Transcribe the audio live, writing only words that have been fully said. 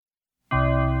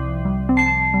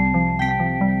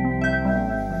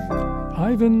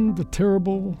Ivan the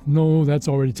Terrible? No, that's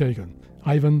already taken.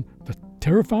 Ivan the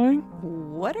Terrifying?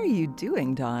 What are you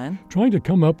doing, Don? Trying to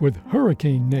come up with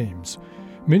hurricane names.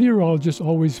 Meteorologists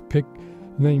always pick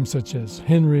names such as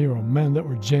Henry or Amanda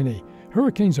or Jenny.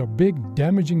 Hurricanes are big,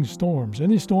 damaging storms.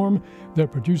 Any storm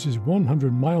that produces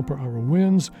 100-mile-per-hour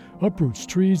winds, uproots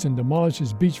trees, and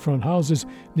demolishes beachfront houses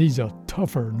needs a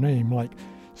tougher name like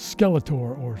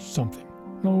Skeletor or something.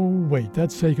 No, wait,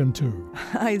 that's taken too.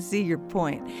 I see your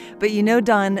point. But you know,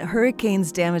 Don,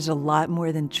 hurricanes damage a lot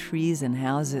more than trees and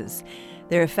houses.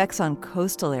 Their effects on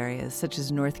coastal areas, such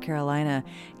as North Carolina,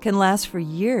 can last for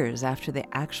years after the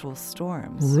actual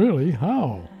storms. Really?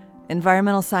 How?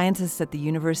 Environmental scientists at the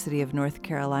University of North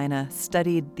Carolina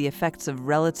studied the effects of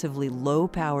relatively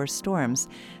low-power storms,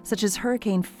 such as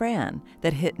Hurricane Fran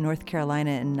that hit North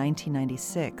Carolina in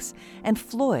 1996 and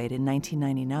Floyd in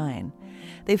 1999.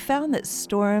 They found that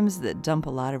storms that dump a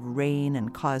lot of rain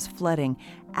and cause flooding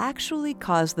actually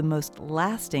cause the most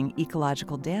lasting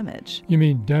ecological damage. You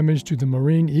mean damage to the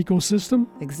marine ecosystem?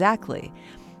 Exactly.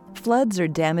 Floods are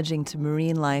damaging to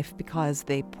marine life because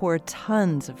they pour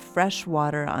tons of fresh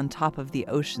water on top of the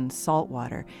ocean's salt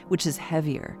water, which is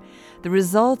heavier. The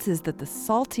result is that the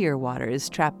saltier water is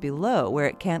trapped below where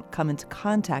it can't come into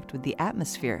contact with the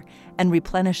atmosphere and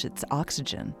replenish its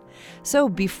oxygen. So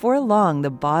before long, the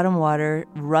bottom water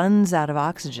runs out of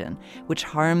oxygen, which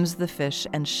harms the fish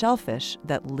and shellfish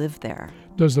that live there.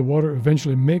 Does the water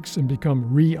eventually mix and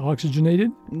become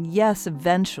re-oxygenated? Yes,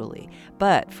 eventually.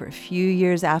 But for a few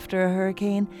years after a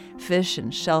hurricane, fish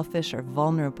and shellfish are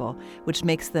vulnerable, which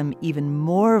makes them even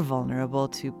more vulnerable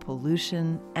to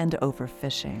pollution and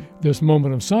overfishing. This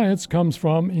moment of science comes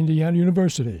from Indiana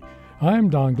University. I'm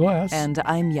Don Glass. And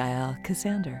I'm Yael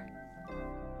Ksander.